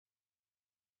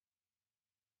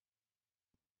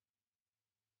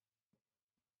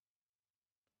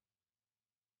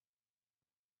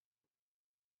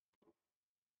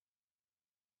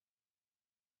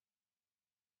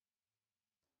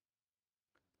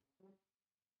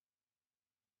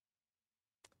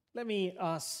Let me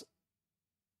ask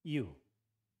you,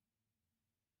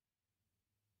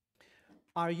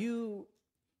 are you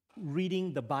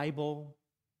reading the Bible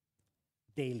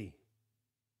daily?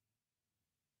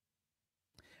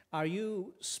 Are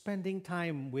you spending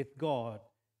time with God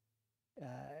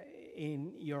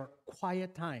in your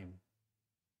quiet time,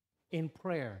 in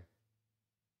prayer,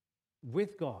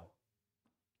 with God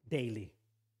daily?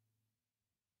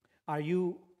 Are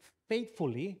you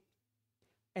faithfully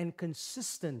and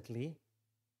consistently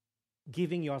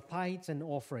giving your tithes and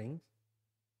offerings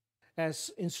as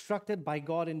instructed by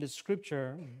God in the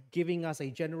scripture, giving us a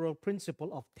general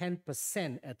principle of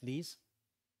 10% at least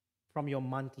from your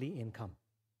monthly income?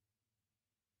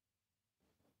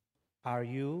 Are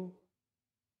you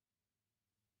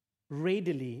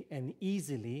readily and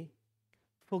easily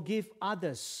forgive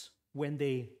others when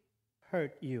they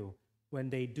hurt you, when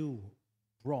they do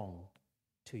wrong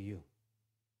to you?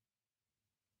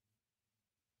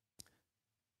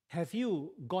 Have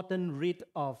you gotten rid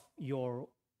of your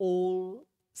old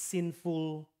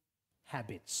sinful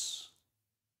habits?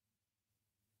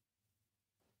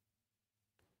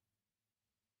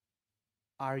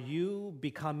 Are you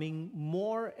becoming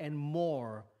more and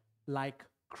more like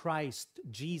Christ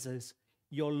Jesus,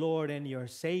 your Lord and your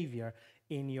Savior,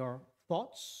 in your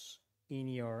thoughts, in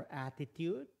your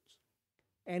attitudes,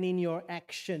 and in your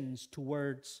actions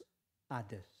towards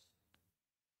others?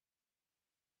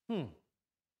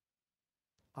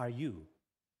 Are you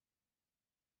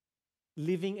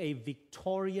living a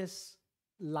victorious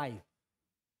life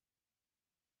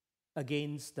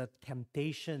against the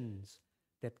temptations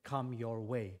that come your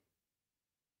way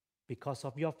because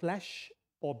of your flesh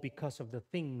or because of the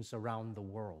things around the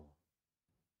world?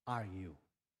 Are you?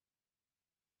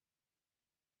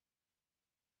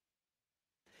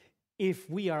 If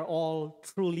we are all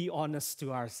truly honest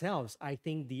to ourselves, I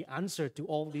think the answer to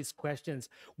all these questions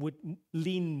would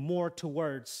lean more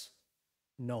towards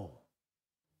no.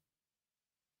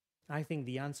 I think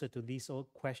the answer to these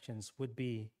old questions would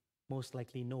be most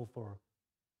likely no for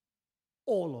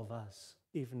all of us,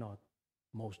 if not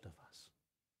most of us.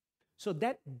 So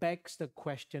that begs the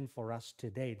question for us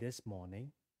today, this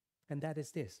morning, and that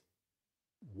is this: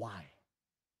 why?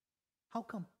 How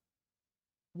come?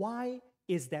 Why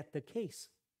is that the case?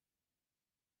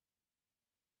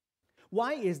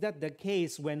 Why is that the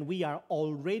case when we are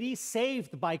already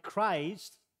saved by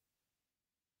Christ?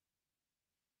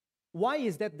 Why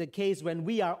is that the case when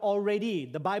we are already,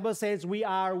 the Bible says we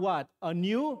are what? A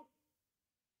new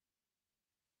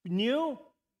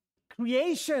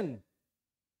creation.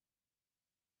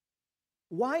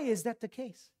 Why is that the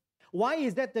case? Why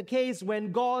is that the case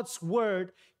when God's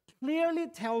word clearly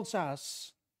tells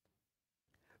us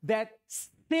that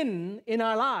sin in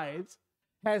our lives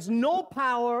has no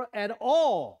power at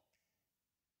all?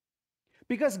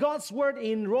 Because God's word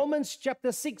in Romans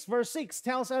chapter 6 verse 6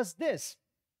 tells us this: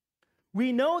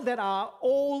 we know that our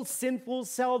old sinful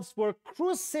selves were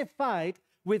crucified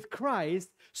with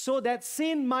Christ so that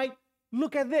sin might,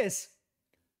 look at this,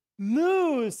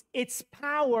 lose its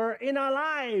power in our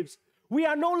lives. We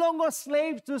are no longer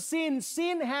slaves to sin.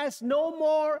 Sin has no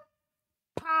more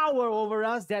power over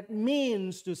us. That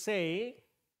means to say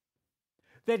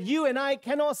that you and I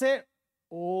cannot say,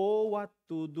 oh, what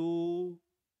to do?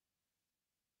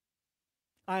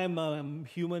 I am a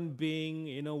human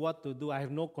being, what to do. I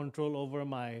have no control over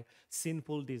my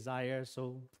sinful desires.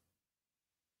 So,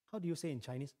 how do you say in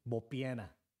Chinese? Bo pian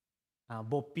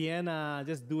bo pian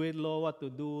just do it, Lord, what to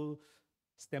do.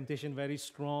 Temptation very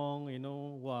strong,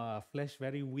 flesh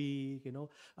very weak,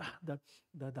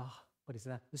 what is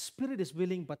that? The spirit is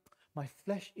willing, but my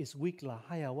flesh is weak,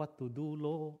 what to do,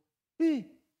 Lord?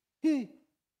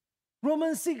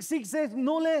 Romans 6:6 says,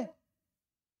 no le.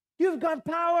 You've got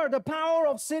power, the power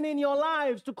of sin in your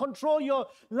lives to control your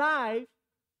life,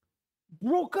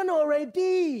 broken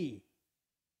already.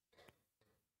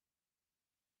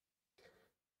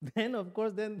 Then, of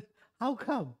course, how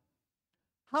come?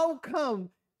 How come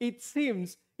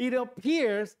it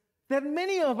appears that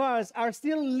many of us are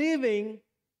still living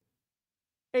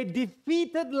a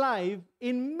defeated life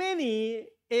in many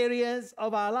areas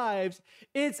of our lives?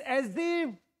 It's as if,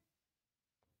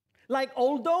 like,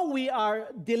 although we are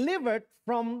delivered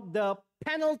from the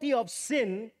penalty of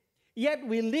sin, yet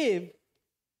we live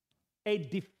a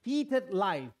defeated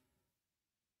life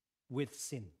with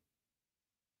sin.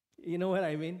 You know what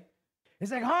I mean?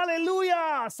 It's like,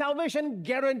 hallelujah, salvation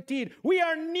guaranteed. We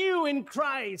are new in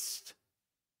Christ.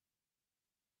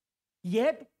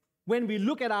 Yet, when we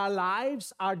look at our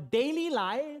lives, our daily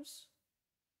lives,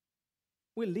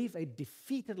 we live a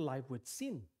defeated life with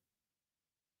sin.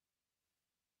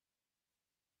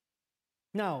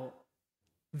 Now,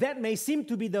 That may seem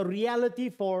to be the reality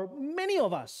for many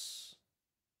of us.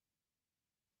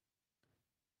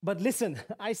 But listen,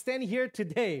 I stand here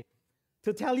today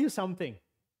to tell you something,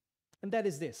 and that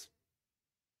is this: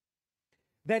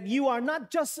 that you are not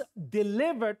just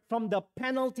delivered from the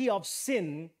penalty of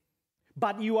sin,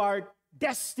 but you are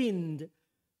destined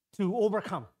to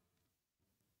overcome.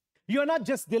 You're not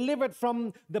just delivered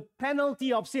from the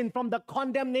penalty of sin, from the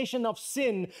condemnation of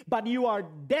sin, but you are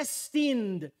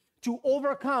destined to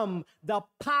overcome the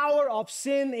power of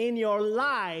sin in your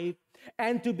life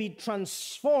and to be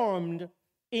transformed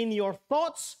in your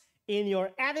thoughts, in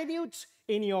your attitudes,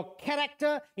 in your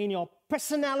character, in your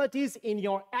personalities, in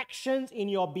your actions, in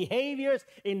your behaviors,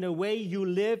 in the way you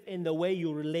live, in the way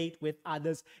you relate with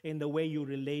others, in the way you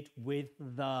relate with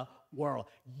the world.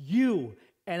 You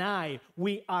and I,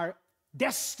 we are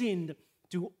destined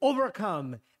to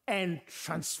overcome and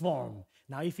transform.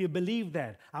 Now, if you believe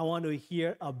that, I want to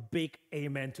hear a big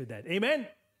amen to that. Amen?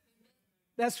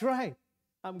 That's right.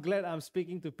 I'm glad I'm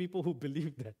speaking to people who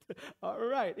believe that. All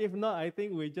right. If not, I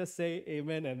think we just say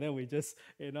amen and then we just,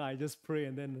 I just pray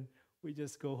and then we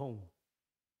just go home.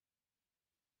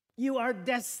 You are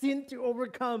destined to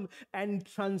overcome and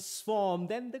transform.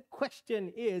 Then the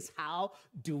question is, how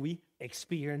do we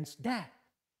experience that?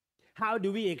 How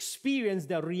do we experience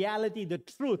the reality, the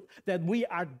truth that we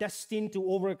are destined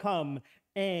to overcome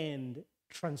and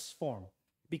transform?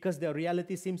 Because the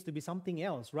reality seems to be something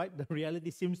else, right? The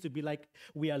reality seems to be like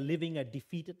we are living a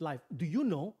defeated life. Do you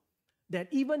know that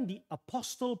even the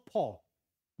Apostle Paul,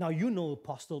 now you know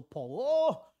Apostle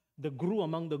Paul, the guru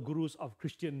among the gurus of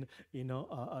Christian,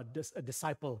 a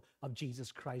disciple of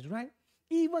Jesus Christ, right?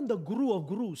 Even the guru of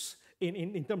gurus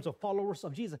in terms of followers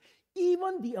of Jesus,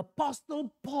 even the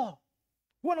Apostle Paul,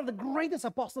 one of the greatest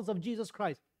apostles of Jesus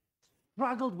Christ,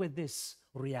 struggled with this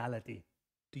reality.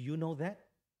 Do you know that?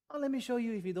 Oh, let me show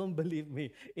you if you don't believe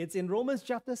me. It's in Romans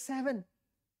chapter 7.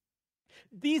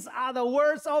 These are the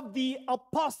words of the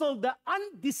apostle, the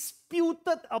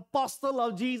undisputed apostle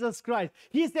of Jesus Christ.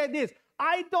 He said this: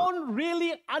 I don't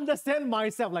really understand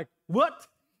myself. Like, what?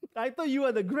 I thought you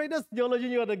were the greatest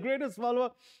theologian, you are the greatest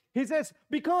follower. He says,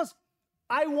 because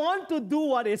I want to do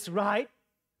what is right,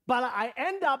 but I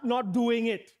end up not doing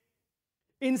it.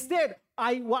 Instead,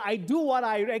 I do what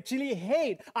I actually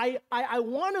hate. I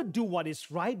want to do what is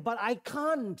right, but I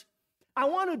can't. I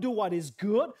want to do what is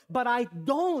good, but I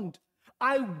don't.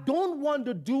 I don't want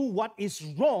to do what is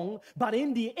wrong, but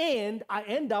in the end, I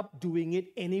end up doing it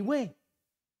anyway.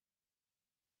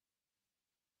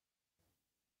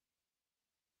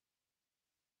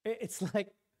 It's like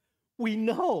we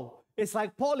know. It's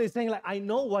like Paul is saying, like, I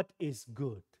know what is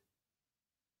good.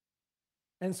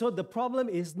 And so the problem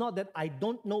is not that I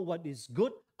don't know what is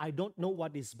good, I don't know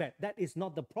what is bad. That is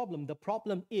not the problem. The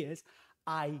problem is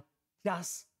I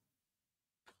just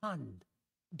can't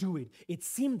do it. It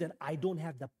seems that I don't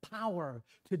have the power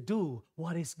to do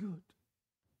what is good.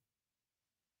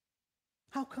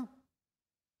 How come?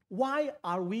 Why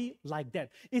are we like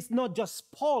that? It's not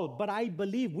just Paul, but I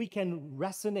believe we can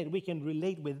resonate, we can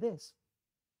relate with this.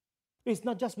 It's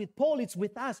not just with Paul, it's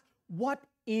with us. What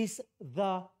is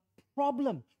the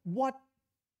problem? What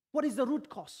is the root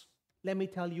cause? Let me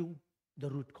tell you the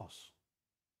root cause.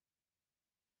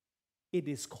 It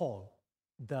is called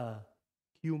the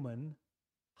human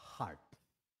heart.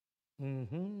 The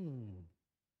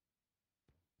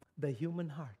human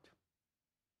heart.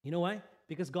 You know why?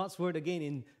 Because God's word again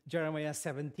in Jeremiah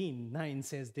 17:9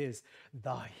 says this: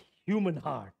 the human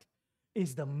heart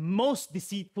is the most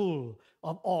deceitful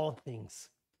of all things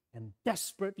and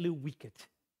desperately wicked.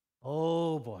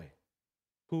 Oh boy,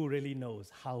 who really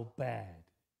knows how bad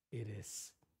it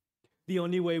is? The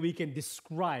only way we can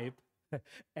describe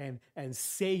and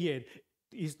say it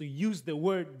is to use the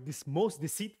word this most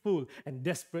deceitful and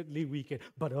desperately wicked.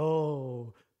 But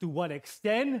oh, to what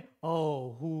extent?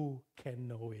 Oh, who can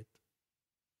know it?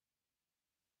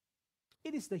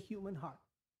 It is the human heart.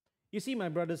 You see, my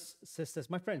brothers, sisters,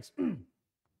 my friends,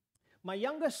 my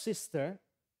younger sister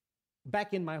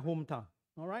back in my hometown,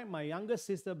 all right, my younger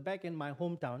sister back in my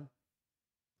hometown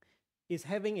is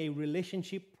having a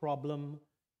relationship problem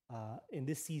in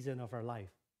this season of her life.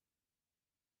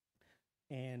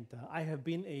 And I have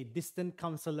been a distant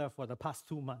counselor for the past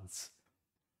 2 months.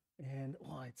 And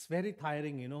it's very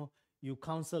tiring, you know. You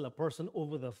counsel a person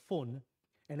over the phone,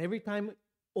 and every time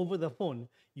over the phone,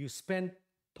 you spend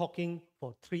talking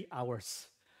for 3 hours.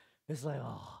 It's like,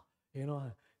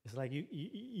 it's like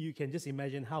you can just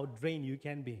imagine how drained you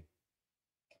can be.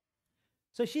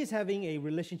 So she's having a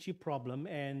relationship problem,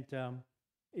 and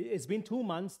it's been 2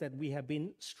 months that we have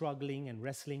been struggling and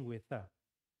wrestling with her.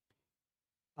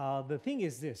 The thing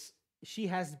is this: she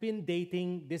has been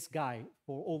dating this guy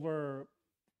for over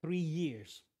 3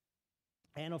 years.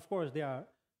 And of course, they are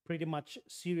pretty much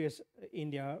serious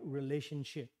in their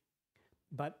relationship.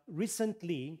 But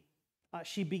recently,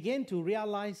 she began to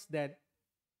realize that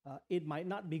it might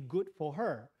not be good for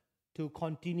her to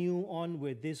continue on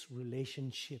with this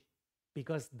relationship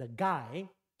because the guy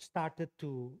started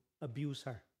to abuse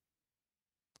her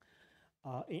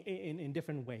in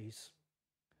different ways.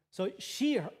 So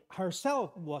she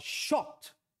herself was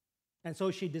shocked. And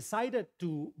so she decided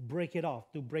to break it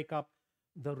off, to break up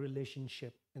the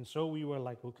relationship. And so we were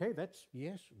like, okay,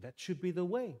 yes, that should be the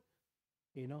way,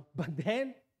 you know. But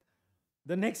then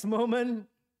the next moment,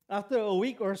 after a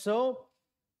week or so,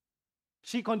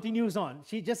 she continues on.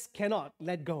 She just cannot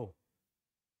let go.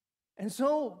 And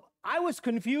so I was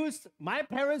confused. My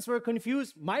parents were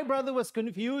confused. My brother was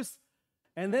confused.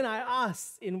 And then I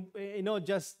asked,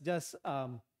 just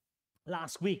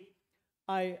last week,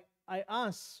 I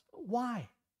asked, why?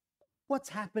 What's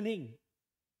happening?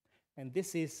 And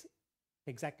this is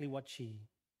exactly what she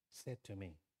said to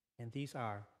me. And these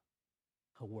are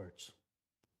her words.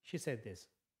 She said this,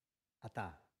 Ata.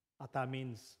 Ata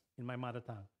means, in my mother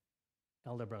tongue,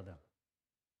 elder brother.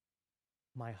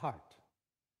 My heart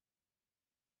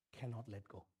cannot let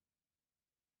go.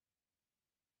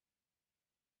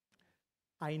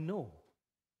 I know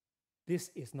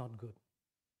this is not good.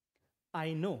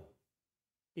 I know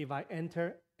if I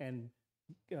enter and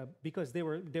because they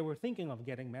were thinking of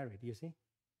getting married, you see.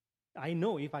 I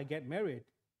know if I get married,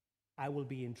 I will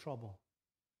be in trouble.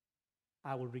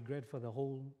 I will regret for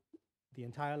the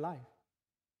entire life.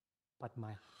 But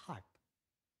my heart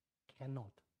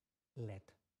cannot let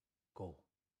go.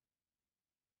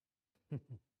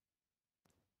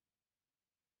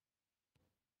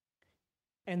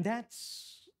 And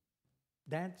that's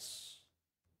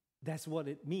what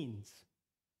it means.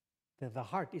 That the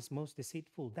heart is most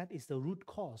deceitful. That is the root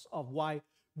cause of why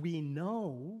we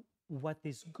know what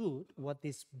is good, what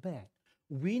is bad.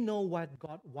 We know what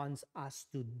God wants us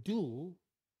to do,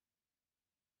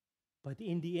 but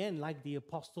in the end, like the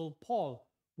Apostle Paul,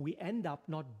 we end up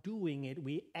not doing it.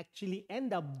 We actually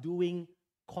end up doing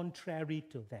contrary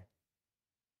to that.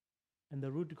 And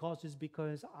the root cause is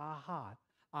because our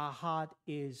heart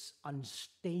is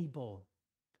unstable.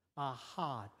 Our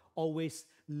heart always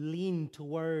lean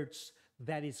towards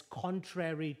that is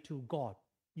contrary to God.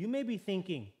 You may be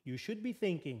thinking, you should be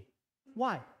thinking,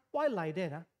 why? Why like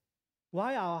that? Huh?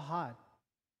 Why our heart?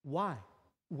 Why?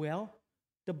 Well,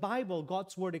 the Bible,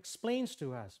 God's word explains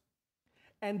to us.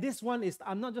 And this one is,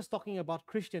 I'm not just talking about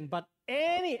Christian, but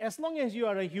as long as you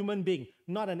are a human being,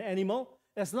 not an animal,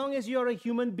 as long as you are a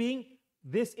human being,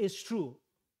 this is true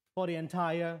for the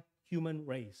entire human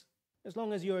race. As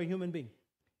long as you're a human being.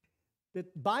 The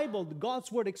Bible,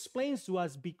 God's word explains to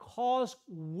us because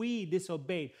we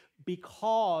disobeyed,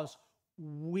 because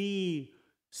we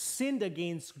sinned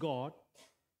against God,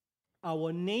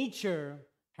 our nature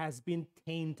has been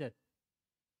tainted.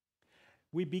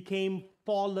 We became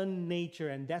fallen nature,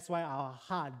 and that's why our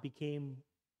heart became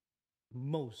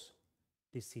most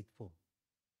deceitful.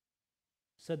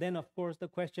 So then, of course, the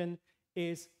question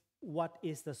is, what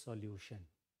is the solution?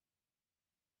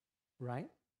 Right?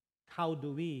 How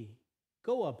do we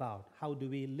go about? How do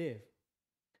we live?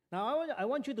 Now, I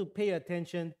want you to pay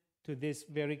attention to this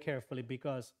very carefully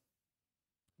because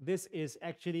this is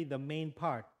actually the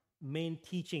main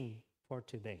teaching for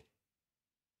today.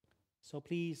 So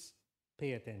please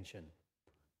pay attention.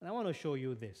 And I want to show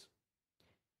you this.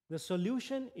 The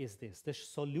solution is this. The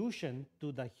solution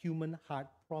to the human heart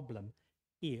problem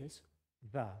is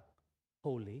the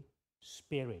Holy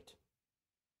Spirit.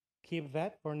 Keep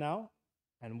that for now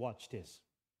and watch this.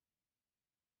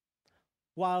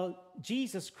 While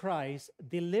Jesus Christ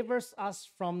delivers us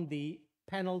from the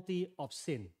penalty of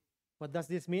sin. What does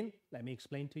this mean? Let me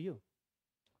explain to you.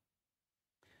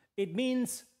 It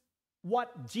means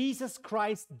what Jesus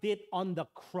Christ did on the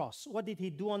cross. What did he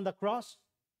do on the cross?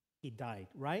 He died,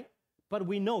 right? But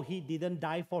we know he didn't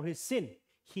die for his sin.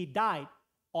 He died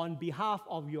on behalf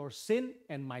of your sin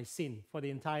and my sin for the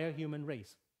entire human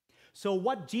race. So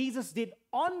what Jesus did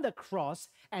on the cross,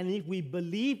 and if we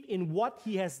believe in what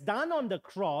he has done on the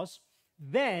cross,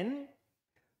 then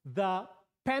the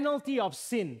penalty of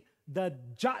sin, the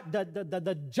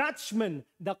judgment,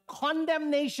 the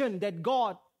condemnation that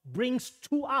God brings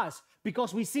to us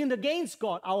because we sinned against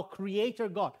God, our Creator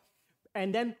God,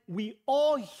 and then we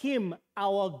owe him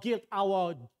our guilt,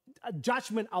 our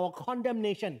judgment, our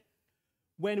condemnation.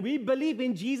 When we believe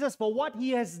in Jesus for what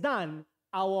he has done,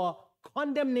 our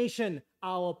condemnation,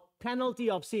 our penalty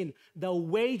of sin, the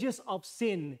wages of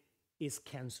sin is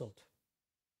canceled.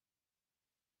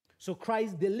 So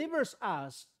Christ delivers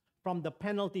us from the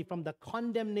penalty, from the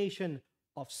condemnation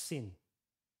of sin.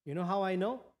 You know how I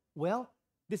know? Well,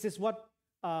 this is what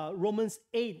Romans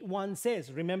 8:1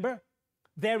 says. Remember?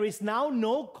 There is now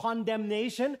no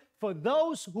condemnation for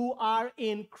those who are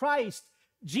in Christ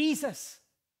Jesus.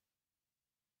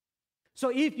 So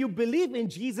if you believe in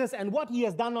Jesus and what he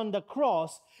has done on the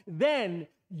cross, then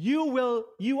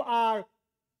you are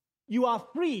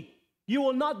free. You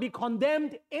will not be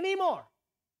condemned anymore.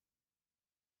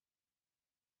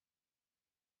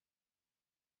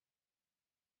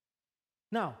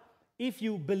 Now, if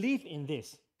you believe in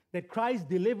this, that Christ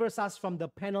delivers us from the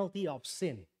penalty of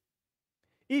sin,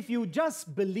 if you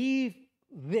just believe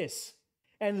this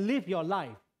and live your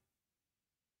life,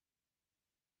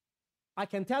 I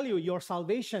can tell you your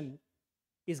salvation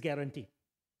is guaranteed.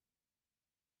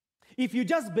 If you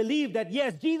just believe that,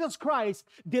 yes, Jesus Christ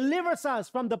delivers us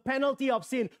from the penalty of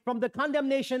sin, from the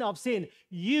condemnation of sin,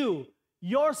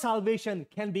 your salvation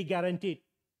can be guaranteed.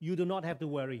 You do not have to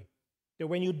worry that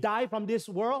when you die from this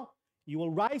world, you will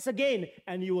rise again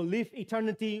and you will live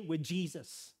eternity with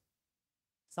Jesus.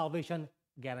 Salvation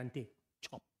guaranteed.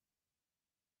 Chop.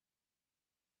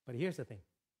 But here's the thing.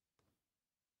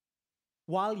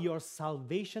 While your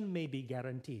salvation may be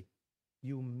guaranteed,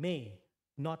 you may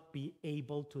not be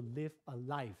able to live a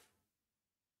life,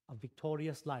 a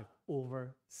victorious life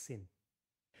over sin.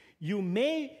 You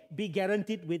may be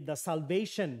guaranteed with the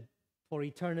salvation for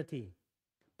eternity,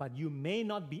 but you may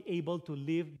not be able to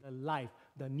live the life,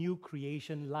 the new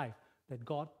creation life that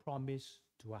God promised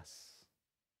to us.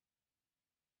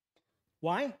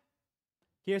 Why?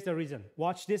 Here's the reason.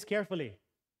 Watch this carefully.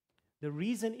 The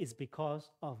reason is because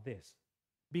of this.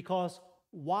 Because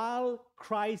while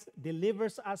Christ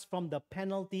delivers us from the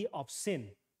penalty of sin,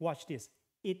 watch this,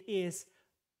 it is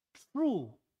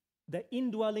through the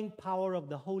indwelling power of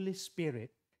the Holy Spirit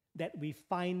that we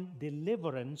find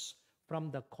deliverance from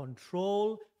the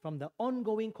control, from the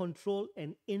ongoing control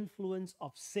and influence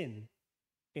of sin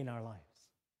in our lives.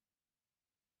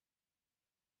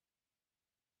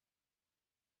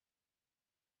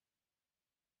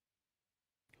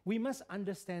 We must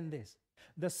understand this.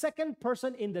 The second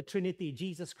person in the Trinity,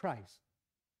 Jesus Christ,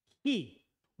 he,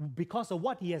 because of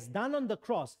what he has done on the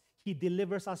cross, he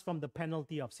delivers us from the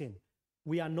penalty of sin.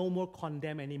 We are no more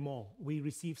condemned anymore. We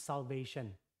receive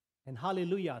salvation. And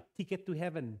hallelujah, ticket to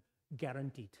heaven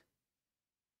guaranteed.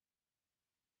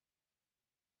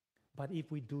 But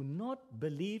if we do not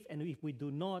believe and if we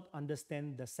do not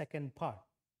understand the second part,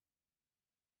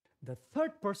 the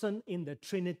third person in the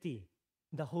Trinity,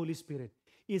 the Holy Spirit,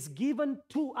 is given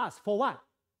to us for what?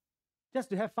 Just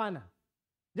to have fun.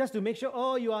 Just to make sure,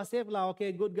 oh, you are saved,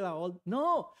 okay, good.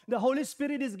 No, the Holy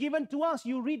Spirit is given to us.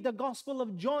 You read the Gospel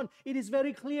of John, it is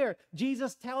very clear.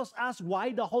 Jesus tells us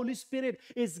why the Holy Spirit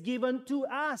is given to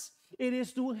us. It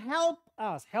is to help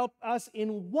us. Help us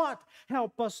in what?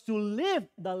 Help us to live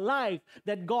the life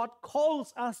that God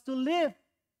calls us to live.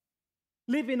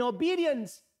 Live in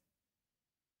obedience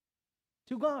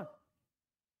to God.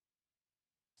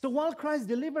 So while Christ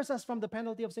delivers us from the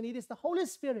penalty of sin, it is the Holy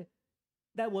Spirit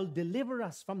that will deliver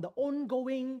us from the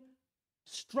ongoing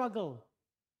struggle,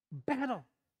 battle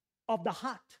of the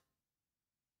heart.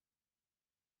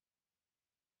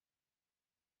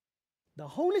 The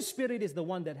Holy Spirit is the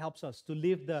one that helps us to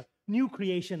live the new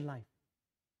creation life.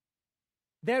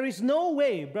 There is no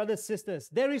way, brothers and sisters,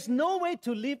 there is no way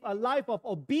to live a life of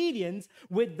obedience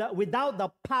without the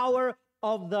power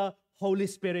of the Holy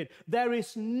Spirit. There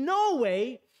is no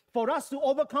way for us to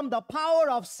overcome the power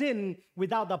of sin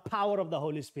without the power of the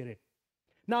Holy Spirit.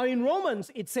 Now in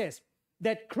Romans, it says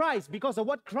that Christ, because of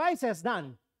what Christ has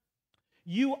done,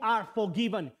 you are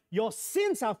forgiven. Your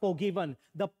sins are forgiven.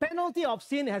 The penalty of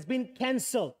sin has been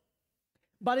canceled.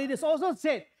 But it is also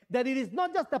said that it is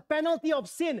not just the penalty of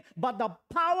sin, but the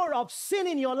power of sin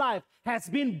in your life has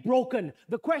been broken.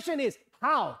 The question is,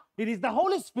 how? It is the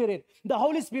Holy Spirit. The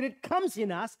Holy Spirit comes in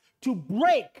us to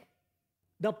break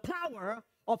the power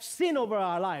of sin over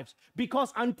our lives.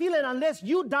 Because until and unless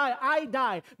you die, I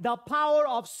die, the power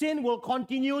of sin will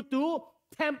continue to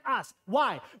tempt us.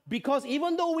 Why? Because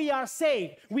even though we are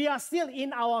saved, we are still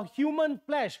in our human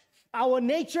flesh. Our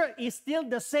nature is still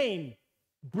the same.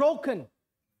 Broken,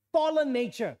 fallen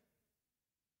nature.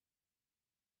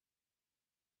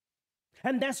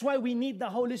 And that's why we need the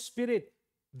Holy Spirit.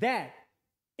 That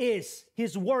is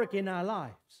His work in our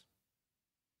lives.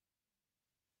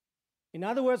 In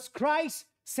other words, Christ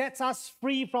sets us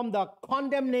free from the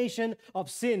condemnation of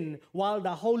sin, while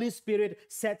the Holy Spirit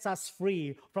sets us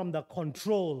free from the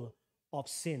control of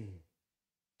sin.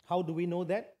 How do we know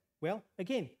that? Well,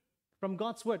 again, from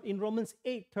God's word. In Romans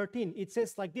 8:13, it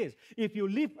says like this: if you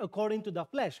live according to the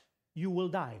flesh, you will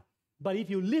die. But if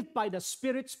you live by the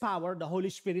Spirit's power, the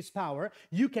Holy Spirit's power,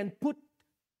 you can put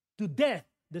to death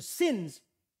the sins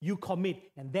you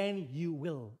commit, and then you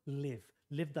will live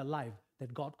the life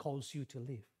that God calls you to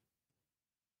live.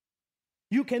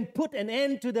 You can put an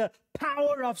end to the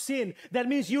power of sin. That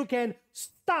means you can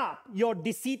stop your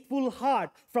deceitful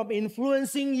heart from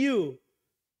influencing you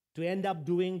to end up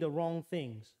doing the wrong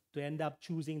things, to end up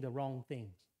choosing the wrong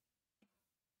things.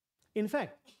 In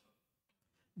fact,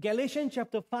 Galatians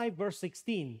chapter 5 verse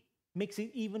 16 makes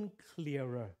it even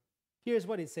clearer. Here's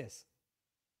what it says: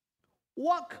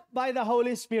 walk by the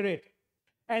Holy Spirit,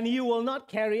 and you will not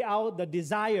carry out the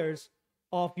desires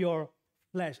of your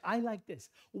flesh. I like this.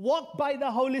 Walk by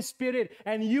the Holy Spirit,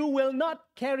 and you will not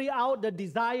carry out the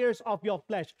desires of your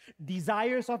flesh.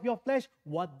 Desires of your flesh,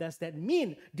 what does that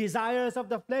mean? Desires of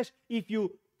the flesh, if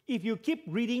you keep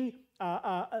reading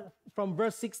from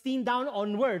verse 16 down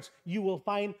onwards, you will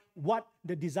find what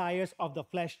the desires of the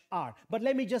flesh are. But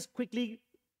let me just quickly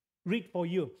read for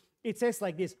you. It says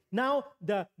like this: now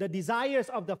the desires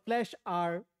of the flesh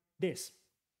are this: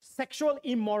 sexual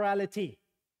immorality,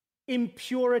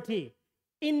 impurity,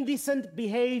 indecent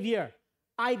behavior,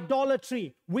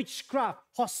 idolatry, witchcraft,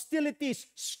 hostilities,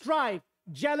 strife,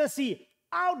 jealousy,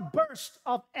 outbursts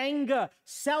of anger,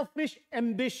 selfish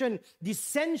ambition,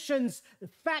 dissensions,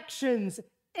 factions,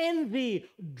 envy,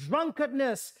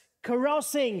 drunkenness,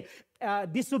 carousing,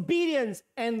 disobedience,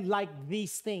 and like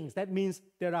these things. That means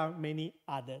there are many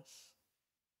others.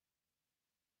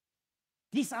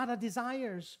 These are the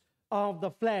desires of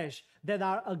the flesh that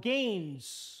are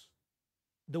against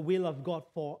the will of God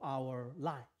for our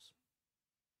lives.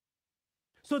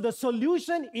 So the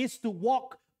solution is to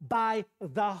walk by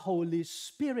the Holy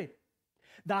Spirit.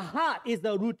 The heart is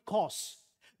the root cause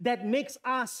that makes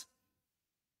us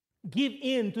give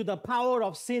in to the power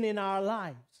of sin in our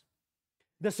lives.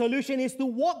 The solution is to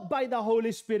walk by the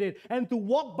Holy Spirit. And to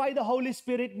walk by the Holy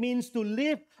Spirit means to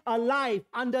live a life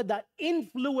under the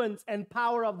influence and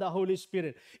power of the Holy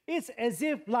Spirit. It's as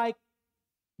if like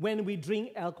when we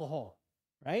drink alcohol,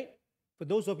 right? For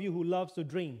those of you who loves to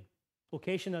drink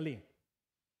occasionally.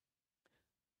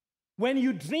 When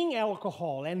you drink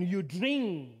alcohol and you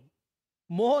drink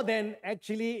more than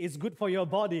actually is good for your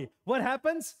body, what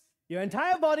happens? Your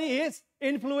entire body is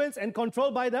influenced and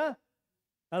controlled by the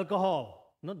alcohol.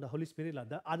 Not the Holy Spirit,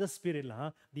 the other spirit,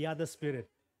 the other spirit.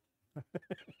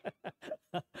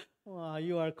 Wow,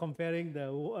 you are comparing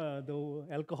the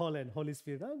alcohol and Holy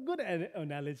Spirit. Good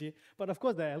analogy. But of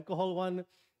course, the alcohol one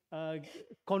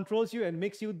controls you and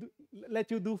makes you let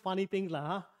you do funny things.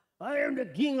 I am the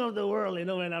king of the world,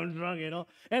 when I'm drunk,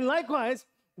 And likewise,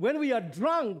 when we are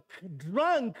drunk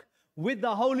with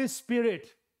the Holy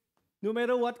Spirit, no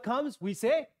matter what comes, we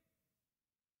say,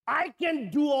 I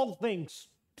can do all things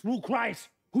through Christ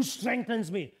who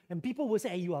strengthens me. And people will say,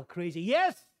 hey, you are crazy.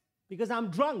 Yes, because I'm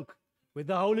drunk with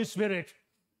the Holy Spirit.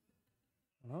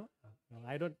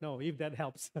 I don't know if that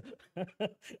helps.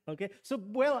 Okay, so,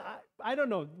 I don't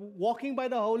know. Walking by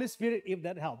the Holy Spirit, if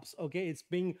that helps. Okay, it's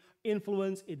being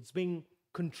influenced, it's being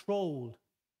controlled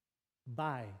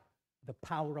by the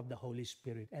power of the Holy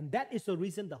Spirit. And that is the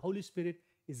reason the Holy Spirit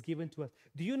is given to us.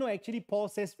 Do you know, actually, Paul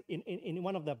says in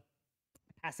one of the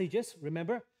passages,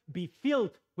 remember, be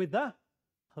filled with the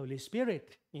Holy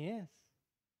Spirit. Yes.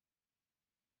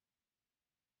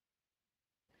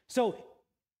 So,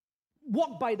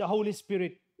 walk by the Holy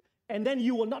Spirit, and then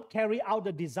you will not carry out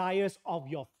the desires of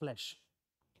your flesh.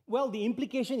 Well, the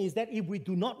implication is that if we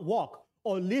do not walk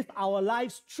or live our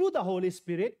lives through the Holy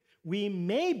Spirit, we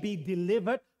may be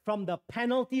delivered from the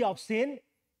penalty of sin,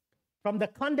 from the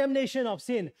condemnation of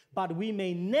sin, but we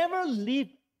may never live,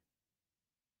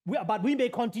 but we may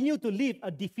continue to live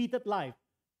a defeated life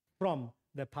from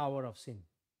the power of sin.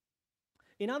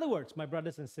 In other words, my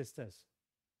brothers and sisters,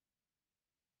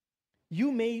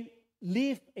 you may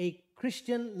live a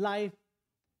Christian life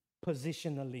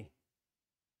positionally,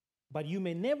 but you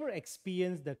may never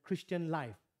experience the Christian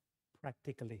life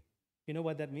practically. You know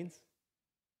what that means?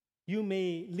 You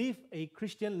may live a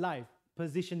Christian life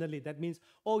positionally. That means,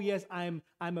 oh yes, I'm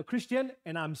a Christian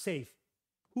and I'm safe.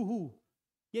 Hoo-hoo.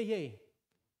 Yay.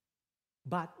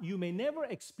 But you may never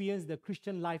experience the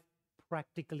Christian life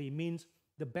practically. Means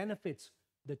the benefits,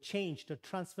 the change, the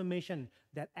transformation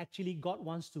that actually God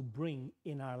wants to bring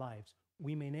in our lives.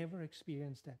 We may never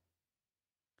experience that.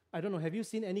 I don't know, have you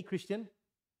seen any Christian?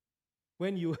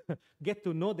 When you get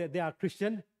to know that they are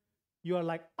Christian, you are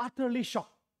like utterly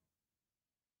shocked.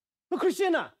 A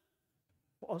Christian?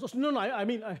 No, I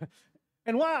mean,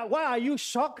 and why are you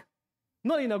shocked?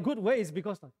 Not in a good way, it's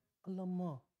because like,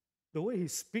 alamak, the way he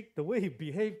speak, the way he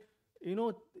behave,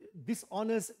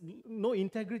 dishonest, no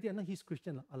integrity, and he's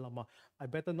Christian. Alamak, I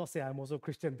better not say I'm also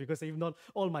Christian, because if not,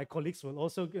 all my colleagues will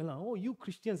also, oh, you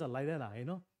Christians are like that,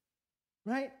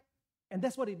 right? And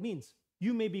that's what it means.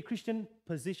 You may be Christian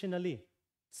positionally,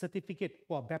 certificate,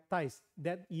 or baptized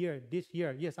that year, this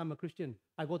year. Yes, I'm a Christian.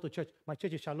 I go to church. My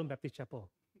church is Shalom Baptist Chapel,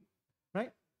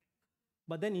 right?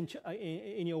 But then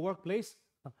in your workplace,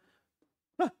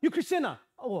 you Christian, ah?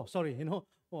 Oh, sorry,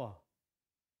 oh,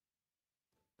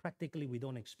 practically we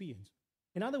don't experience.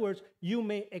 In other words, you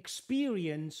may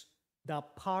experience the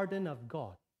pardon of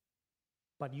God,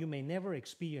 but you may never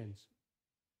experience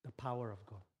the power of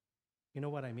God. You know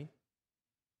what I mean?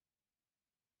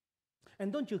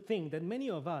 And don't you think that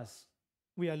many of us,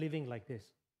 we are living like this?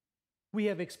 We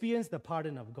have experienced the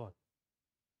pardon of God,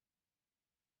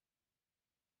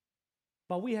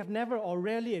 but we have never or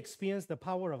rarely experienced the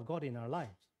power of God in our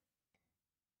lives.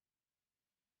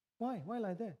 Why? Why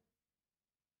like that?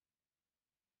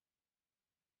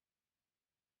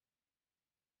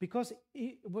 Because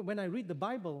when I read the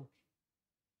Bible,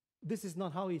 this is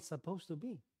not how it's supposed to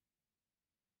be.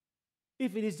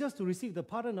 If it is just to receive the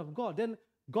pardon of God, then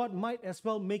God might as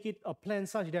well make it a plan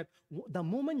such that the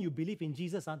moment you believe in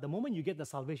Jesus, the moment you get the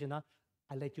salvation, I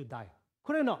let you die.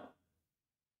 Could I not?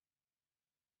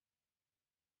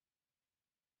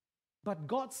 But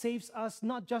God saves us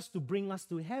not just to bring us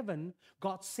to heaven.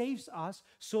 God saves us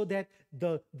so that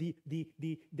the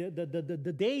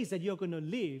days that you're going to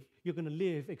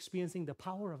live experiencing the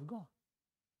power of God.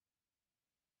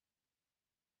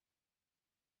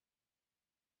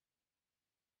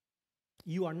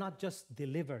 You are not just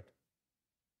delivered.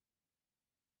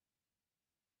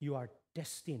 You are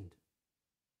destined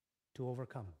to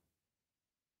overcome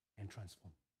and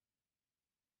transform.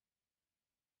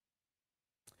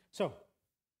 So,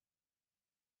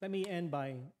 let me end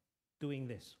by doing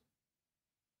this.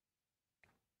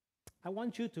 I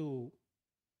want you to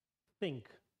think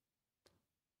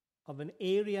of an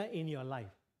area in your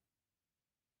life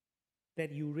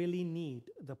that you really need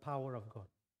the power of God.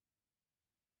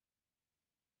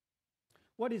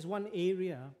 What is one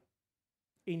area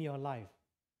in your life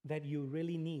that you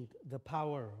really need the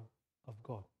power of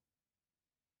God?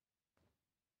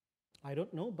 I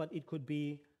don't know, but it could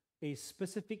be a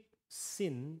specific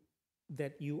sin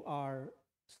that you are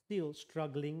still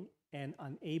struggling and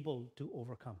unable to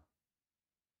overcome.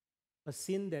 A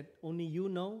sin that only you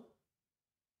know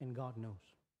and God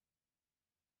knows.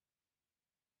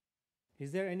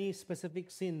 Is there any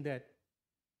specific sin that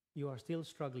you are still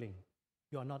struggling,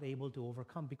 you are not able to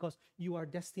overcome? Because you are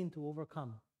destined to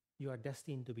overcome. You are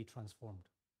destined to be transformed.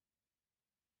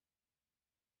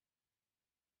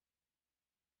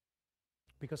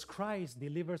 Because Christ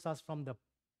delivers us from the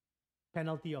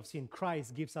penalty of sin.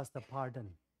 Christ gives us the pardon.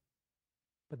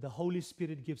 But the Holy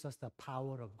Spirit gives us the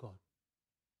power of God.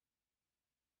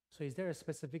 So is there a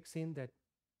specific sin that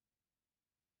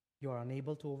you are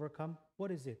unable to overcome? What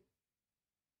is it?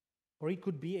 Or it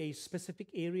could be a specific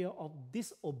area of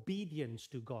disobedience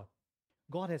to God.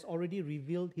 God has already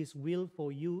revealed His will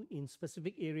for you in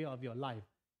specific area of your life.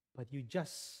 But you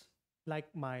just, like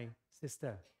my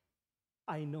sister,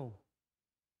 I know,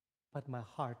 but my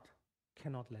heart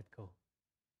cannot let go.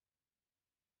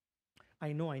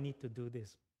 I know I need to do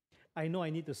this. I know I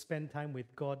need to spend time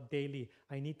with God daily.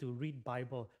 I need to read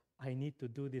Bible. I need to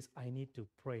do this. I need to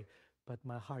pray. But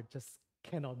my heart just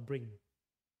cannot bring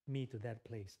me to that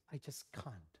place. I just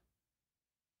can't.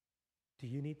 Do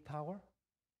you need power?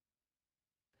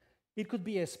 It could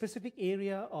be a specific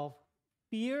area of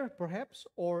fear, perhaps,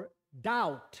 or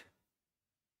doubt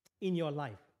in your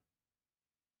life.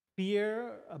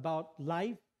 Fear about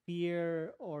life,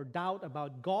 fear or doubt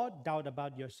about God, doubt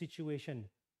about your situation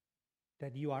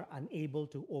that you are unable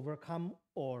to overcome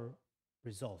or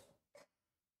resolve.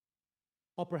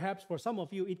 Or perhaps for some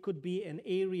of you, it could be an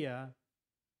area,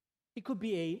 it could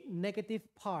be a negative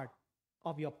part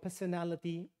of your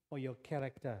personality or your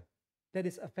character that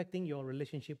is affecting your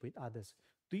relationship with others.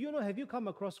 Do you know, have you come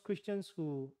across Christians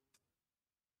who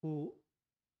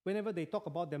whenever they talk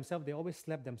about themselves, they always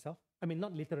slap themselves? I mean,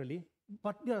 not literally,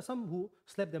 but there are some who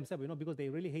slap themselves, because they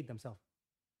really hate themselves.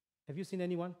 Have you seen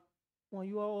anyone? Well,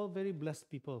 you are all very blessed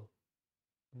people.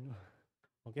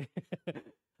 Okay.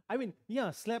 I mean,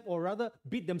 slap or rather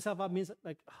beat themselves up means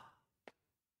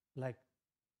like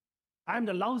I'm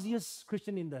the lousiest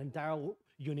Christian in the entire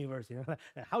universe.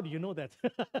 How do you know that?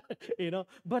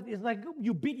 But it's like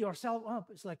you beat yourself up.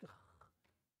 It's like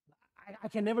I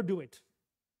can never do it.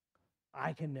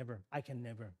 I can never.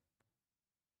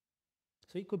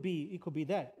 So it could be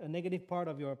that, a negative part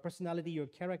of your personality, your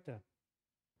character.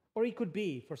 Or it could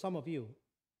be, for some of you,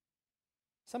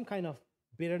 some kind of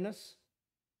bitterness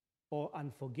or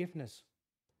unforgiveness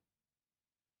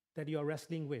that you are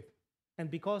wrestling with.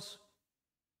 And because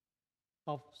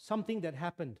of something that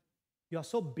happened, you are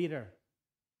so bitter,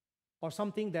 or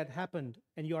something that happened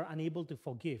and you are unable to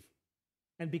forgive.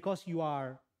 And because you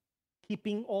are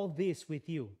keeping all this with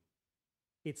you,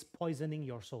 it's poisoning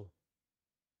your soul.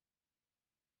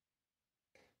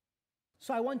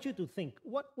 So I want you to think,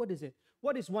 what is it?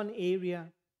 What is one area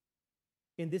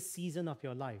in this season of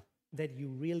your life that you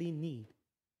really need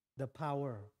the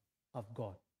power of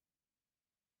God?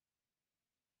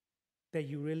 That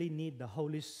you really need the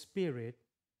Holy Spirit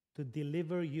to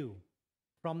deliver you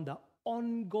from the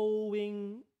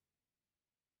ongoing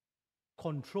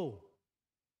control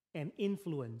and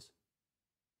influence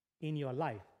in your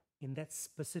life, in that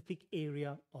specific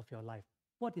area of your life.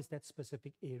 What is that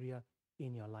specific area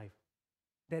in your life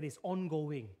that is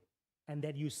ongoing and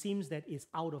that you seems that is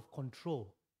out of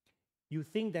control? You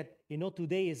think that,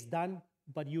 today is done,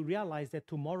 but you realize that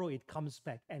tomorrow it comes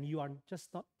back and you are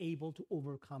just not able to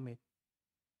overcome it.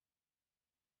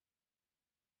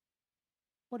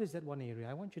 What is that one area?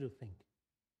 I want you to think,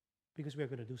 because we're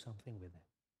going to do something with it.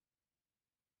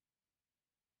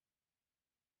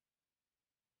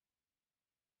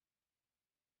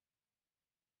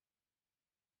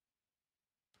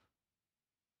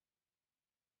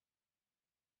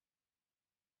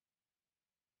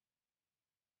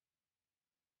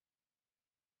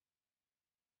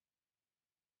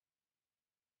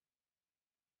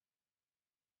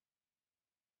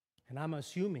 And I'm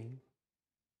assuming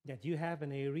that you have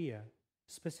an area,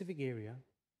 specific area,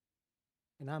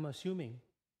 and I'm assuming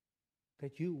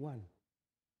that you want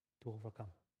to overcome.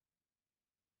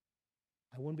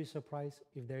 I won't be surprised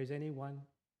if there is anyone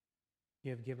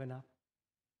you have given up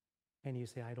and you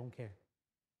say, I don't care.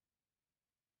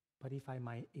 But if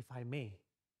I may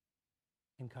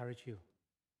encourage you,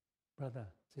 brother,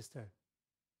 sister,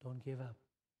 don't give up.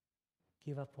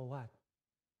 Give up for what?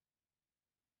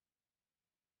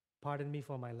 Pardon me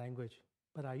for my language,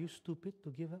 but are you stupid to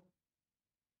give up?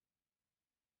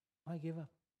 Why give up?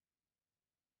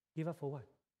 Give up for what?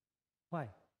 Why?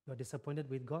 You're disappointed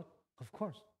with God? Of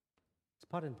course. It's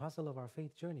part and parcel of our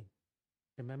faith journey.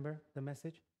 Remember the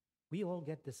message? We all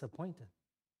get disappointed.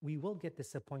 We will get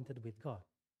disappointed with God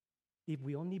if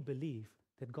we only believe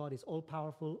that God is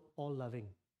all-powerful, all-loving,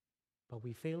 but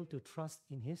we fail to trust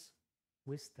in His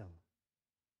wisdom.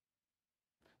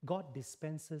 God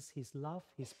dispenses His love,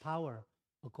 His power,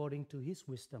 according to His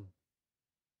wisdom.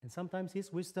 And sometimes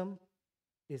His wisdom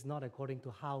is not according to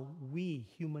how we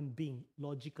human beings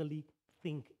logically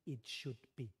think it should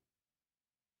be.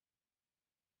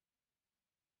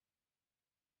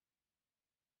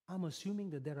 I'm assuming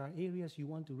that there are areas you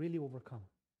want to really overcome.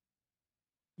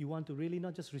 You want to really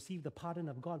not just receive the pardon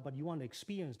of God, but you want to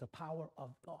experience the power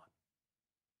of God.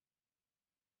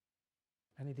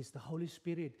 And it is the Holy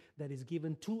Spirit that is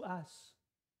given to us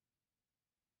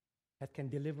that can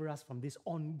deliver us from this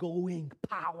ongoing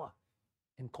power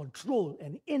and control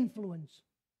and influence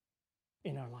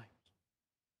in our lives.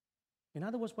 In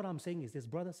other words, what I'm saying is this,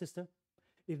 brother, sister,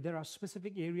 if there are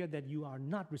specific areas that you are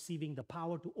not receiving the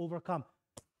power to overcome,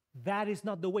 that is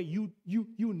not the way. You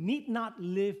need not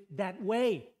live that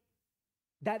way.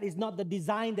 That is not the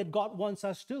design that God wants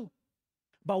us to.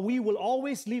 But we will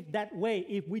always live that way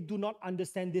if we do not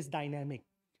understand this dynamic,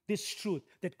 this truth,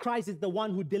 that Christ is the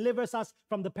one who delivers us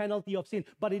from the penalty of sin.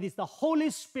 But it is the Holy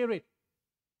Spirit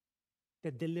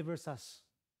that delivers us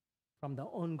from the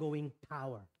ongoing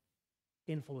power,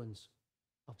 influence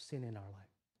of sin in our life.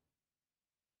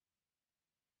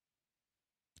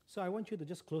 So I want you to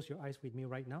just close your eyes with me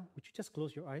right now. Would you just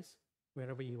close your eyes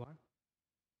wherever you are?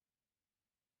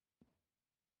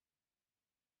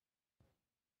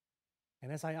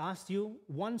 And as I asked you,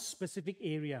 one specific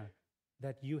area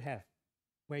that you have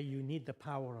where you need the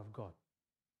power of God,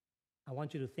 I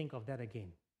want you to think of that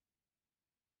again.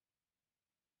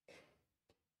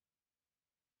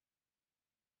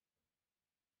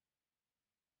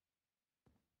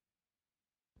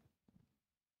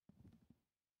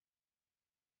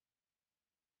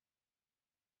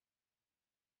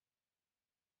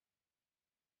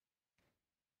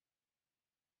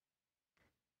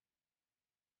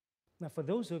 Now, for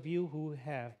those of you who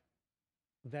have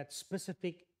that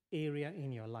specific area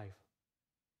in your life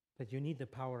that you need the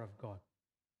power of God,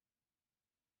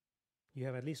 you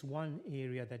have at least one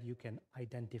area that you can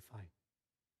identify.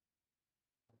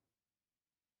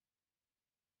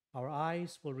 Our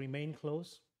eyes will remain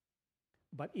closed,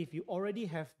 but if you already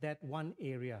have that one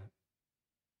area,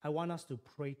 I want us to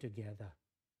pray together,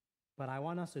 but I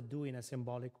want us to do it in a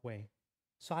symbolic way.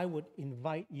 So I would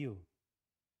invite you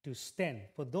to stand.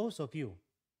 For those of you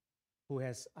who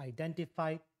has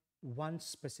identified one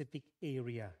specific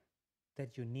area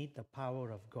that you need the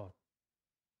power of God.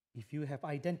 If you have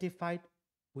identified,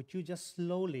 would you just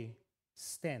slowly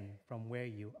stand from where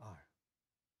you are?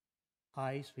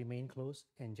 Eyes remain closed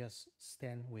and just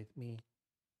stand with me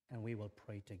and we will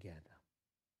pray together.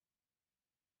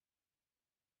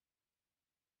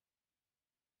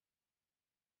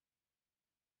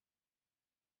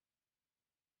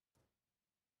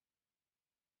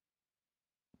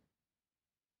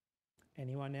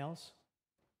 Anyone else?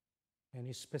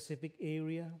 Any specific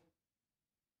area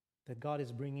that God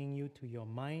is bringing you to your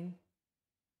mind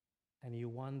and you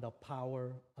want the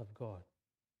power of God?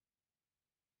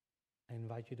 I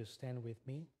invite you to stand with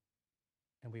me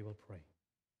and we will pray.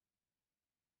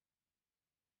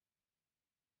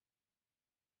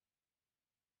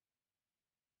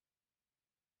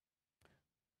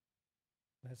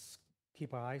 Let's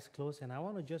keep our eyes closed, and I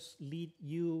want to just lead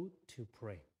you to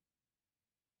pray.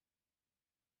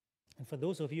 And for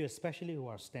those of you, especially who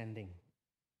are standing,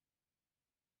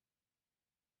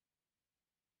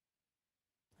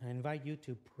 I invite you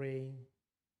to pray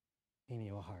in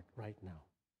your heart right now.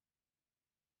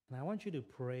 And I want you to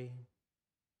pray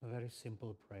a very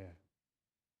simple prayer.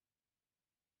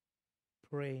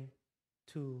 Pray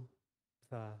to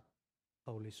the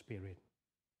Holy Spirit.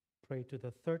 Pray to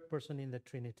the third person in the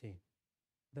Trinity,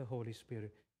 the Holy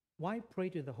Spirit. Why pray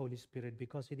to the Holy Spirit?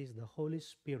 Because it is the Holy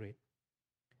Spirit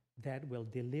that will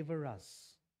deliver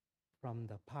us from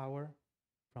the power,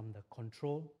 from the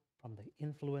control, from the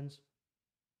influence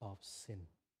of sin.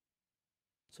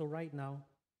 So right now,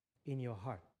 in your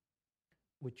heart,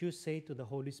 would you say to the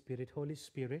Holy Spirit, Holy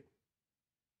Spirit,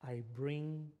 I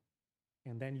bring,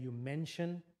 and then you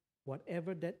mention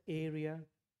whatever that area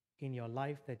in your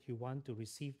life that you want to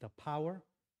receive the power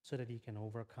so that you can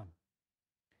overcome.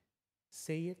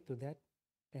 Say it to that,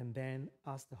 and then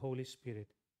ask the Holy Spirit,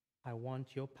 I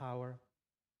want your power.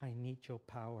 I need your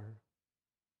power.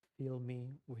 Fill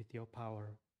me with your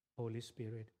power. Holy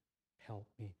Spirit, help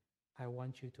me. I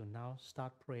want you to now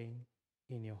start praying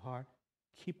in your heart.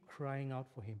 Keep crying out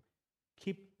for him.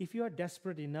 If you are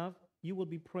desperate enough, you will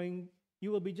be praying. You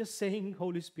will be just saying,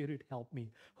 Holy Spirit, help me.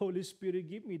 Holy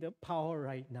Spirit, give me the power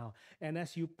right now. And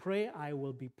as you pray, I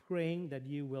will be praying that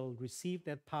you will receive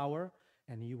that power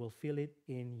and you will feel it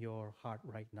in your heart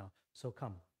right now. So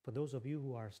come. For those of you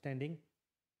who are standing,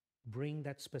 bring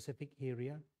that specific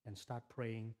area and start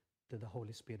praying to the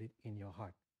Holy Spirit in your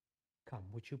heart. Come.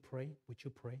 Would you pray? Would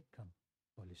you pray? Come,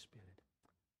 Holy Spirit.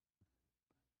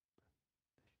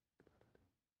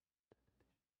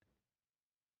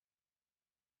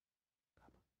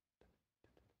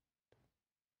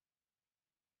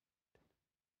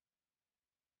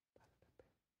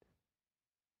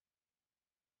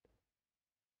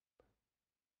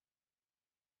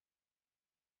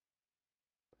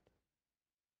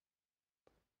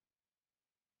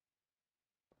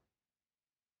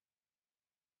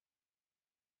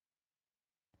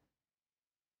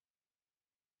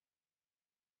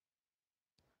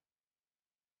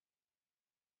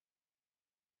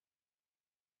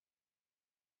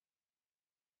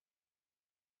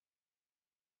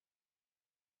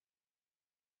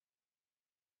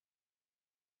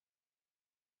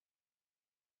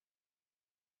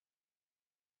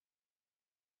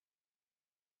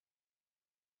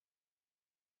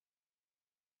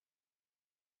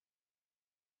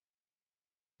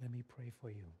 Let me pray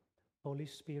for you. Holy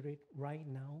Spirit, right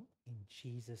now, in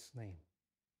Jesus' name,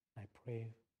 I pray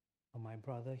for my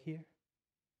brother here.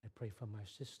 I pray for my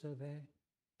sister there.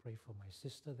 Pray for my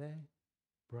sister there.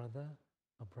 Brother,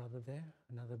 a brother there.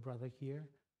 Another brother here.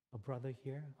 A brother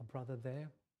here. A brother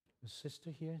there. A sister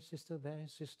here. Sister there.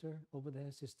 Sister over there.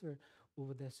 Sister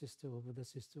over there. Sister over there.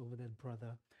 Sister over there.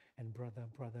 Brother and brother,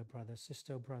 brother, brother.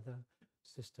 Sister, brother.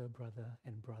 Sister, brother,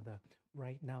 and brother.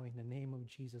 Right now, in the name of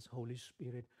Jesus, Holy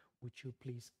Spirit, would you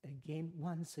please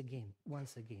once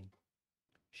again,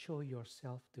 show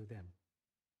yourself to them.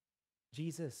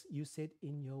 Jesus, you said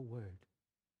in your word,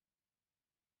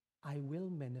 I will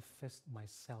manifest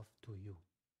myself to you.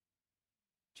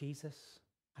 Jesus,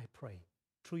 I pray,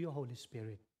 through your Holy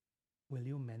Spirit, will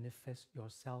you manifest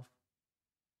yourself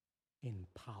in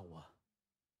power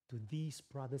to these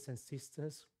brothers and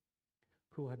sisters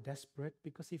who are desperate,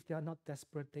 because if they are not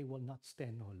desperate, they will not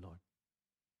stand, oh Lord.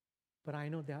 But I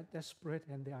know they are desperate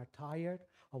and they are tired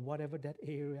of whatever that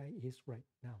area is right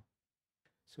now.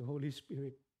 So Holy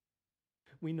Spirit,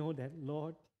 we know that,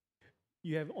 Lord,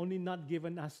 you have only not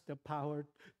given us the power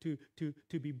to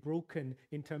be broken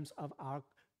in terms of our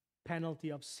penalty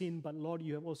of sin, but Lord,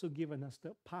 you have also given us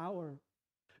the power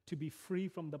to be free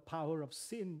from the power of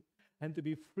sin. and to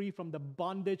be free from the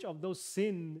bondage of those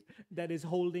sin that is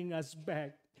holding us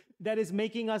back, that is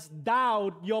making us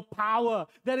doubt your power,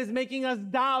 that is making us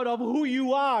doubt of who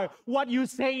you are, what you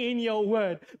say in your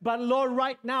word. But Lord,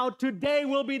 right now, today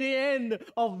will be the end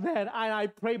of that. And I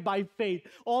pray by faith,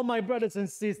 all my brothers and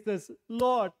sisters,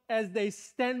 Lord, as they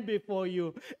stand before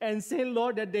you and say,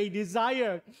 Lord, that they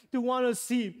desire to want to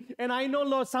see. And I know,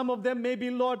 Lord, some of them may be,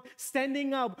 Lord,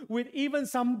 standing up with even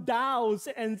some doubts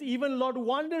and even, Lord,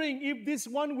 wondering if this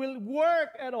one will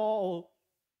work at all.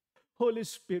 Holy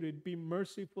Spirit, be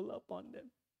merciful upon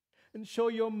them and show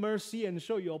your mercy and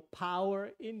show your power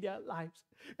in their lives.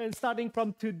 And starting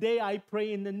from today, I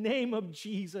pray in the name of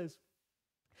Jesus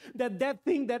that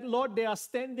thing that, Lord, they are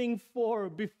standing for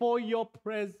before your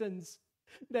presence,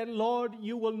 that, Lord,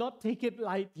 you will not take it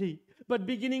lightly. But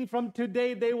beginning from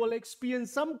today, they will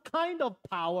experience some kind of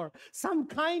power, some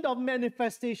kind of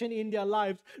manifestation in their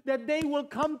lives, that they will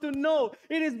come to know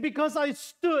it is because I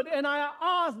stood and I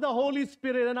asked the Holy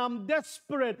Spirit and I'm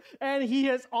desperate and He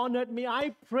has honored me.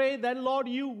 I pray that, Lord,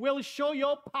 you will show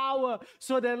your power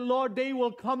so that, Lord, they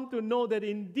will come to know that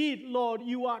indeed, Lord,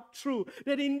 you are true.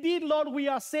 That indeed, Lord, we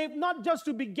are saved not just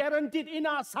to be guaranteed in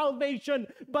our salvation,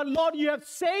 but, Lord, you have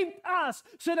saved us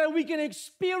so that we can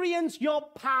experience your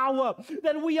power,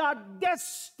 that we are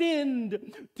destined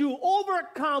to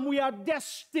overcome. We are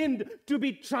destined to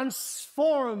be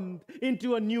transformed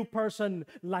into a new person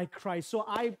like Christ. So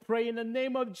I pray in the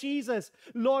name of Jesus,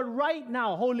 Lord, right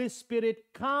now, Holy Spirit,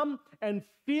 come and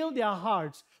fill their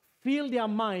hearts, fill their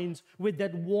minds with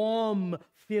that warm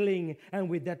feeling and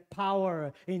with that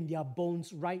power in their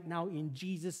bones right now. In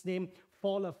Jesus' name,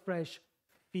 fall afresh.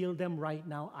 Fill them right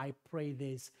now. I pray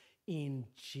this in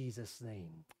Jesus'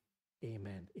 name.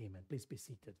 Amen. Amen. Please be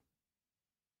seated.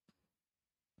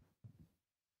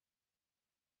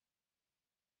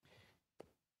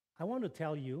 I want to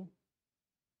tell you,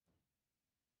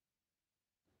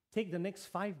 take the next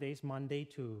 5 days, Monday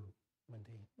to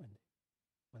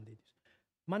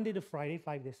Friday,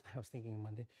 5 days. I was thinking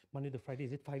Monday to Friday.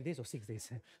 Is it 5 days or 6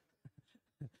 days?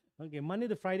 Okay, Monday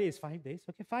to Friday is 5 days.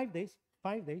 Okay, 5 days.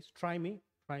 Try me.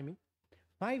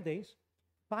 5 days.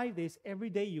 5 days.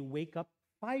 Every day you wake up.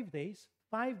 5 days.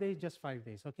 5 days, just 5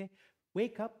 days. Okay,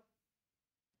 wake up.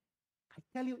 I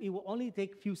tell you, it will only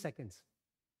take a few seconds.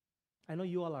 I know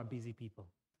you all are busy people.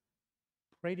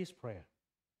 Pray this prayer.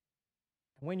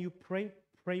 And when you pray,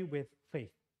 pray with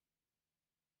faith.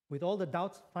 With all the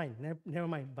doubts, fine, never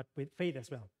mind, but with faith as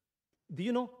well. Do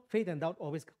you know faith and doubt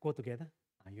always go together?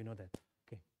 You know that.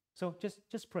 Okay. So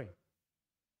just pray.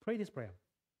 Pray this prayer.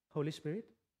 Holy Spirit,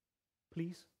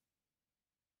 please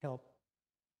help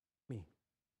me.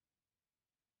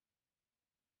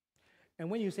 And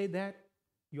when you say that,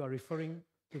 you are referring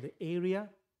to the area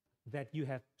that you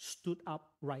have stood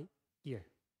up right here.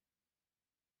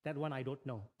 That one I don't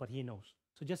know, but He knows.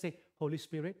 So just say, Holy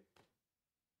Spirit,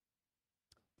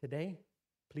 today,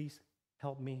 please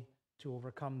help me to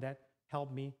overcome that.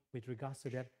 Help me with regards to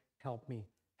that. Help me.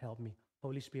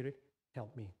 Holy Spirit,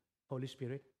 help me. Holy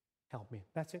Spirit, help me.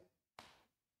 That's it.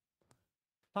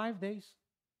 5 days.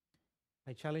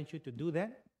 I challenge you to do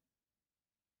that.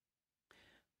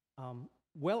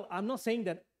 Well, I'm not saying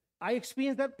that I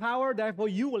experienced that power, therefore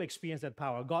you will experience that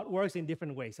power. God works in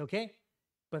different ways, okay?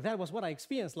 But that was what I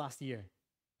experienced last year.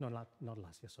 No, not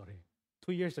last year, sorry.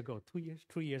 3 years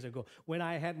ago, when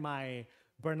I had my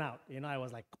burnout, I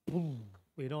was like, boom,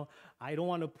 I don't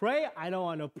want to pray, I don't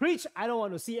want to preach, I don't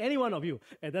want to see any one of you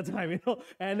at that time,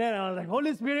 And then I was like,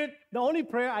 Holy Spirit, the only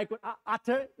prayer I could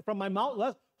utter from my mouth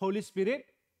was, Holy Spirit,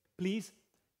 please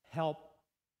help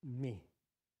me.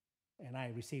 And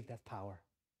I received that power.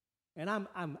 And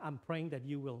I'm praying that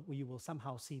you will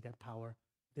somehow see that power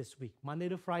this week. Monday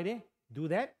to Friday, do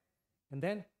that. And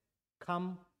then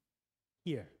come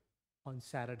here on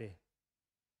Saturday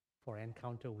for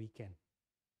Encounter Weekend.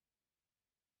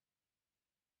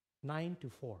 9 to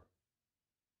 4.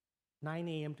 9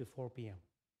 a.m. to 4 p.m.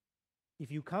 If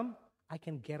you come, I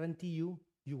can guarantee you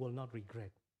will not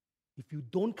regret. If you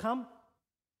don't come,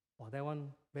 well, that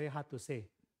one, very hard to say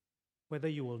whether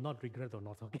you will not regret or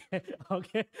not,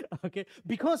 okay?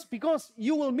 Because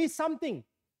you will miss something.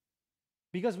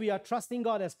 Because we are trusting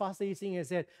God, as Pastor Yising has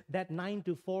said, that 9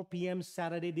 to 4 p.m.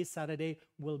 Saturday, this Saturday,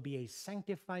 will be a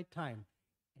sanctified time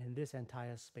in this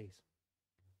entire space.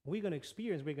 We're going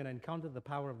to encounter the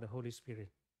power of the Holy Spirit.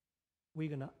 We're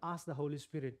going to ask the Holy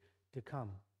Spirit to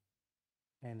come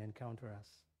and encounter us.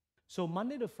 So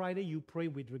Monday to Friday, you pray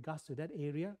with regards to that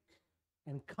area,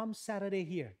 and come Saturday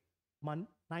here, 9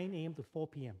 a.m. to 4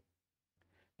 p.m.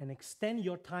 and extend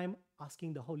your time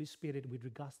asking the Holy Spirit with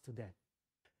regards to that.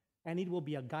 And it will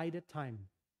be a guided time.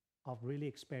 of really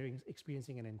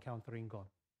experiencing and encountering God.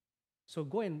 So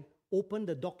go and open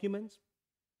the documents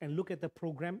and look at the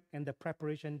program and the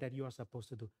preparation that you are supposed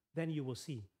to do. Then you will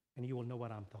see and you will know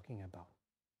what I'm talking about.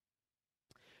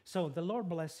 So the Lord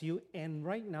bless you. And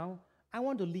right now, I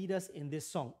want to lead us in this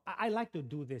song. I like to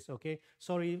do this, okay?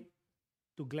 Sorry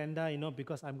to Glenda,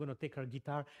 because I'm going to take her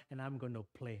guitar and I'm going to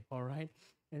play, all right?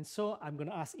 And so I'm going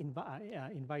to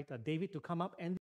invite David to come up. And